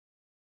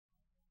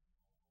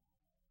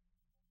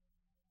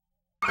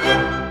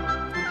Well,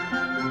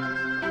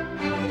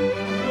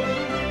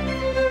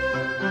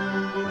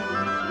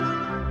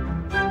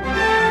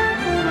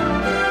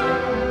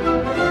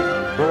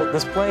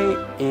 this play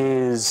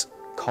is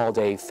called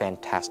a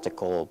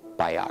fantastical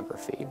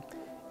biography.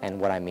 And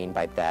what I mean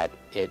by that,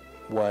 it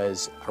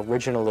was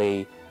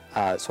originally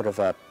sort of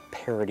a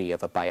parody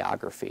of a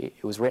biography.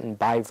 It was written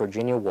by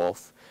Virginia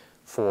Woolf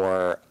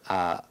for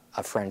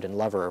a friend and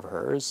lover of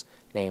hers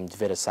named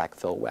Vida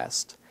Sackville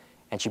West.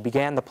 And she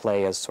began the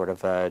play as sort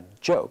of a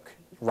joke,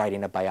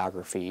 writing a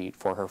biography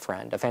for her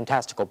friend, a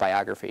fantastical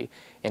biography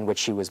in which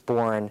she was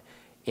born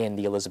in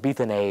the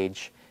Elizabethan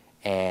age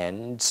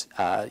and,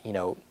 you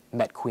know,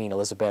 met Queen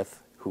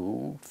Elizabeth,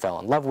 who fell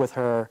in love with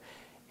her,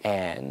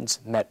 and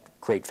met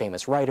great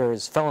famous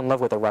writers, fell in love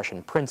with a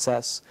Russian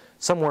princess,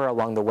 somewhere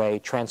along the way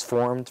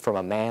transformed from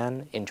a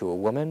man into a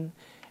woman,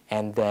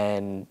 and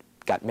then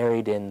got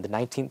married in the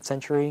 19th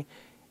century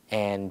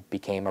and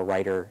became a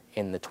writer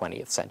in the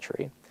 20th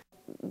century.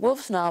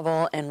 Woolf's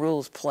novel and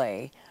Ruhl's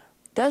play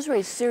does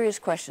raise serious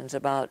questions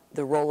about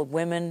the role of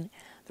women,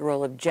 the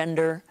role of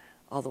gender,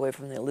 all the way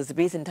from the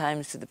Elizabethan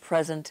times to the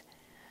present.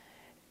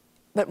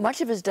 But much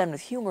of it is done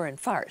with humor and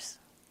farce.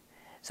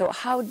 So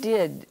how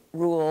did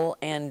Ruhl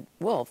and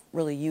Woolf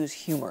really use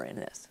humor in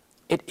this?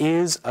 It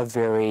is a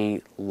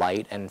very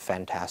light and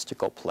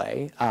fantastical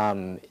play.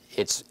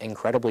 It's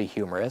incredibly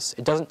humorous.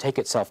 It doesn't take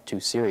itself too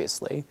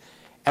seriously.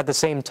 At the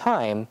same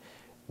time,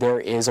 there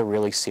is a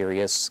really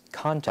serious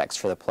context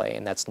for the play,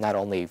 and that's not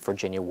only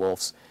Virginia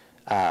Woolf's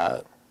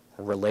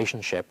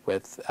relationship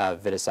with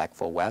Vida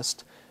Sackville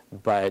West,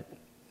 but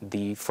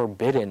the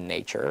forbidden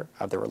nature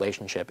of the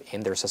relationship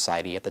in their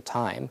society at the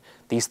time.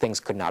 These things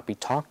could not be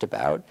talked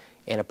about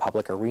in a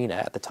public arena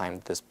at the time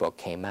that this book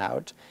came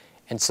out.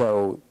 And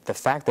so the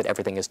fact that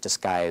everything is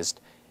disguised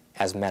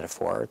as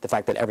metaphor, the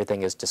fact that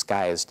everything is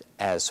disguised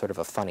as sort of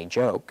a funny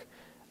joke,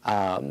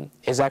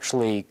 is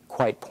actually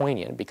quite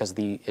poignant because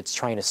it's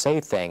trying to say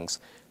things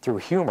through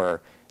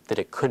humor that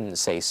it couldn't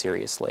say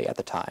seriously at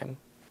the time.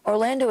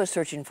 Orlando is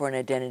searching for an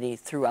identity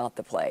throughout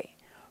the play,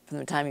 from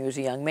the time he was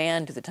a young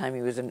man to the time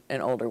he was an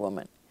older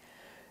woman.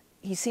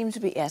 He seems to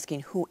be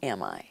asking, who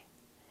am I?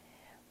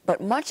 But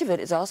much of it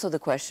is also the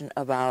question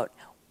about,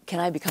 can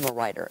I become a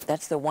writer?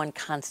 That's the one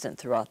constant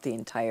throughout the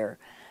entire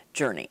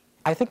journey.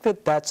 I think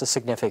that that's a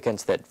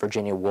significance that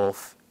Virginia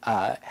Woolf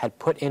had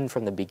put in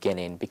from the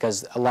beginning,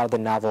 because a lot of the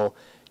novel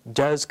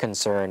does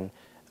concern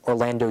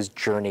Orlando's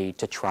journey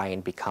to try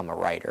and become a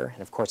writer.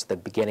 And of course, at the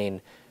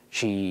beginning,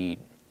 she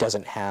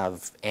doesn't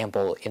have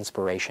ample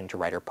inspiration to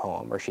write her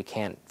poem, or she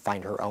can't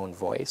find her own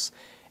voice.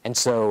 And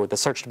so the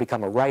search to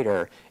become a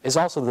writer is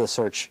also the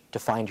search to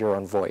find your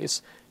own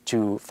voice,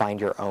 to find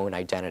your own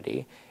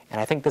identity. And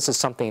I think this is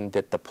something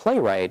that the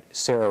playwright,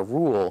 Sarah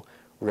Ruhl,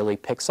 really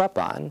picks up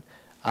on.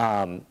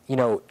 You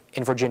know,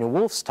 in Virginia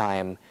Woolf's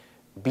time,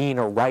 being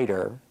a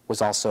writer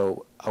was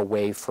also a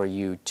way for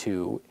you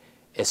to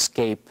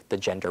escape the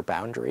gender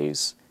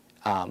boundaries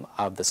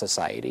of the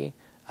society.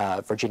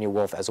 Virginia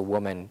Woolf, as a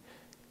woman,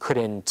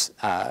 couldn't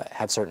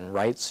have certain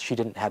rights. She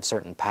didn't have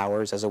certain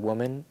powers as a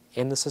woman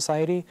in the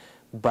society,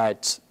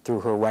 but through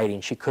her writing,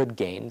 she could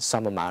gain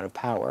some amount of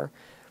power.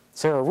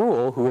 Sarah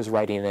Ruhl, who is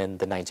writing in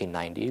the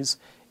 1990s,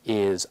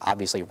 is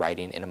obviously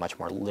writing in a much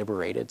more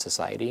liberated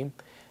society.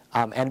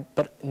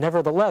 But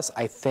nevertheless,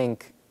 I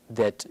think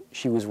that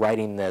she was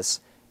writing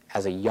this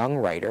as a young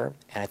writer,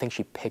 and I think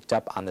she picked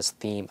up on this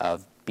theme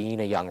of being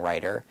a young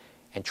writer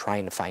and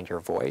trying to find your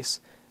voice.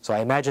 So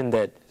I imagine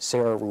that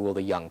Sarah Ruhl,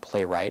 the young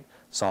playwright,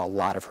 saw a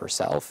lot of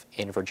herself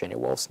in Virginia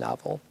Woolf's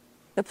novel.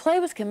 The play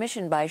was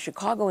commissioned by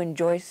Chicago and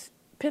Joyce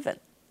Piven.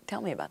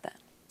 Tell me about that.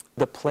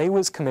 The play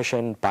was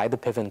commissioned by the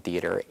Piven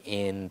Theater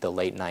in the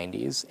late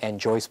 90s, and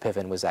Joyce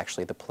Piven was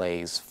actually the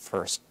play's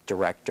first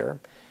director.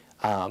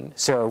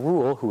 Sarah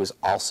Ruhl, who was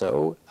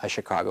also a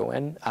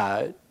Chicagoan,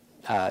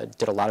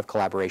 did a lot of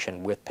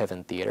collaboration with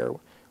Piven Theater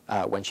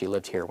when she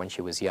lived here when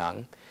she was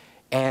young.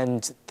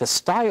 And the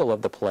style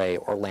of the play,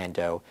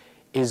 Orlando,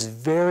 is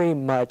very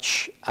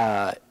much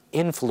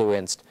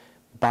influenced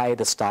by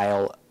the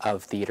style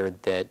of theater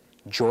that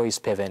Joyce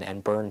Piven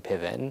and Byrne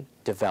Piven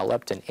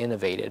developed and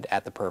innovated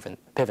at the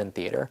Piven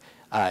Theater.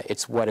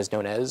 It's what is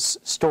known as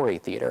story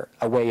theater,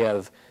 a way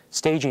of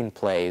staging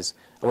plays,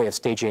 a way of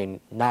staging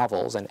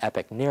novels and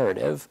epic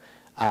narrative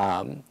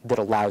that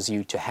allows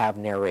you to have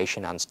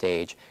narration on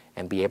stage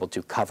and be able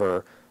to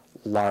cover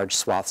large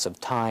swaths of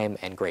time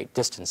and great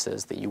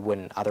distances that you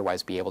wouldn't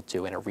otherwise be able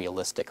to in a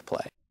realistic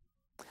play.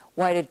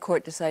 Why did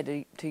Court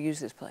decide to use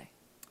this play?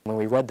 When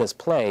we read this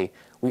play,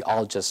 we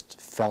all just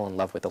fell in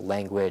love with the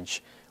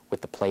language, with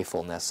the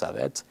playfulness of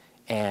it,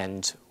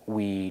 and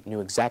we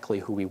knew exactly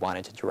who we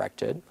wanted to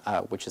direct it,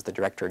 which is the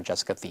director,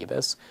 Jessica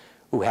Thebus,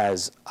 who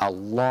has a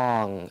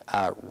long,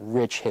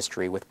 rich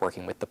history with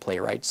working with the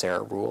playwright,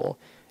 Sarah Ruhl,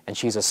 and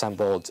she's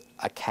assembled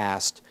a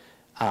cast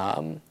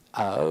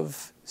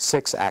of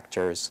 6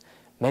 actors,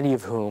 many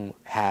of whom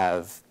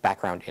have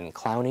background in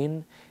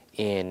clowning,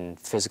 in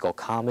physical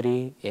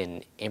comedy,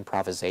 in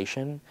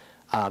improvisation,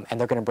 and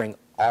they're going to bring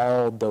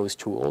all those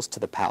tools to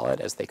the palette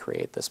as they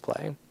create this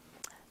play.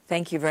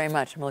 Thank you very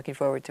much. I'm looking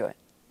forward to it.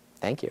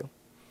 Thank you.